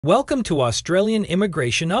Welcome to Australian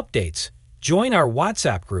Immigration Updates. Join our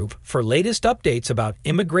WhatsApp group for latest updates about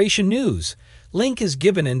immigration news. Link is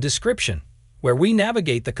given in description, where we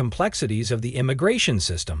navigate the complexities of the immigration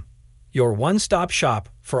system. Your one-stop shop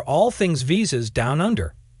for all things visas down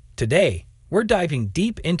under. Today, we're diving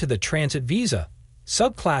deep into the transit visa,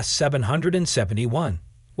 Subclass 771.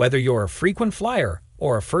 Whether you're a frequent flyer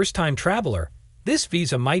or a first-time traveler, this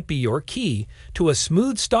visa might be your key to a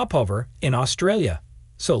smooth stopover in Australia.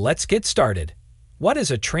 So let's get started. What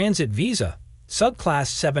is a transit visa? Subclass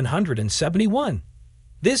 771.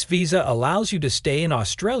 This visa allows you to stay in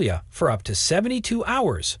Australia for up to 72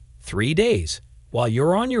 hours, 3 days, while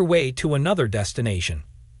you're on your way to another destination.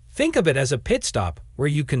 Think of it as a pit stop where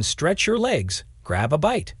you can stretch your legs, grab a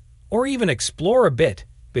bite, or even explore a bit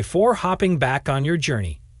before hopping back on your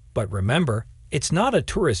journey. But remember, it's not a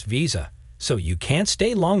tourist visa, so you can't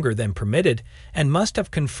stay longer than permitted and must have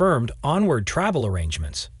confirmed onward travel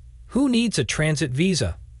arrangements. Who needs a transit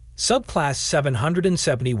visa? Subclass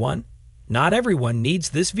 771. Not everyone needs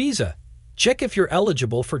this visa. Check if you're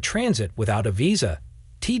eligible for transit without a visa,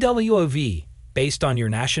 TWOV, based on your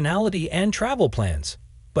nationality and travel plans.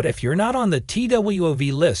 But if you're not on the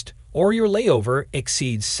TWOV list or your layover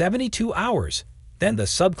exceeds 72 hours, then the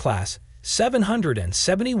Subclass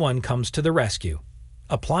 771 comes to the rescue.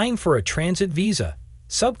 Applying for a transit visa,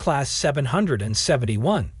 Subclass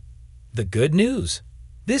 771. The good news: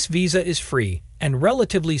 this visa is free and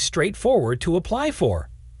relatively straightforward to apply for.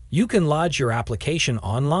 You can lodge your application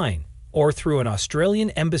online or through an Australian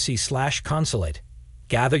embassy/consulate.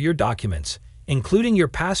 Gather your documents, including your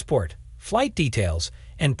passport, flight details,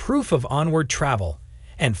 and proof of onward travel,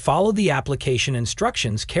 and follow the application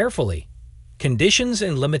instructions carefully. Conditions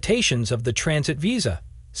and limitations of the transit visa,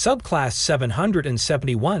 Subclass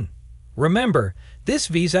 771. Remember, this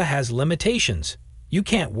visa has limitations. You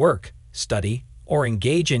can't work, study, or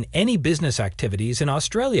engage in any business activities in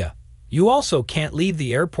Australia. You also can't leave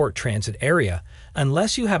the airport transit area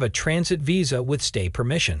unless you have a transit visa with stay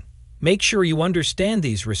permission. Make sure you understand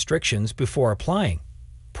these restrictions before applying.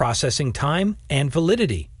 Processing time and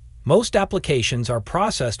validity. Most applications are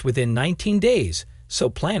processed within 19 days, so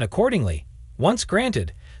plan accordingly. Once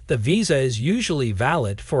granted, the visa is usually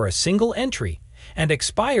valid for a single entry and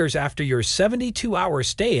expires after your 72-hour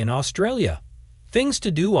stay in Australia. Things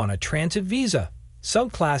to do on a transit visa,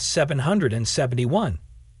 Subclass 771.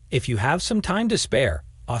 If you have some time to spare,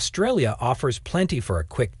 Australia offers plenty for a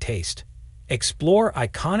quick taste. Explore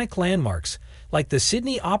iconic landmarks like the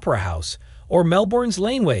Sydney Opera House or Melbourne's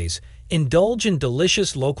laneways, indulge in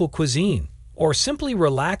delicious local cuisine, or simply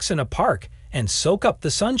relax in a park and soak up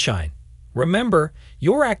the sunshine. Remember,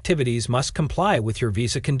 your activities must comply with your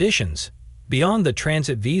visa conditions. Beyond the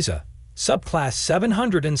transit visa, Subclass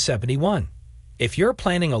 771. If you're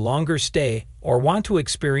planning a longer stay or want to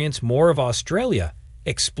experience more of Australia,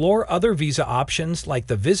 explore other visa options like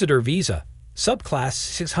the visitor visa, Subclass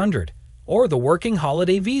 600, or the working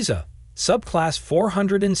holiday visa, Subclass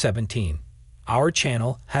 417. Our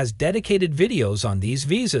channel has dedicated videos on these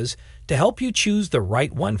visas to help you choose the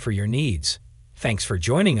right one for your needs. Thanks for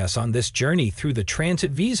joining us on this journey through the transit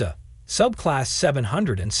visa, Subclass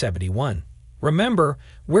 771. Remember,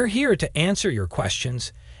 we're here to answer your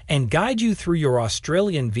questions and guide you through your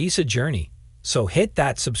Australian visa journey. So hit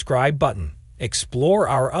that subscribe button, explore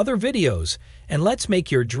our other videos, and let's make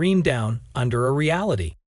your dream down under a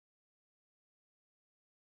reality.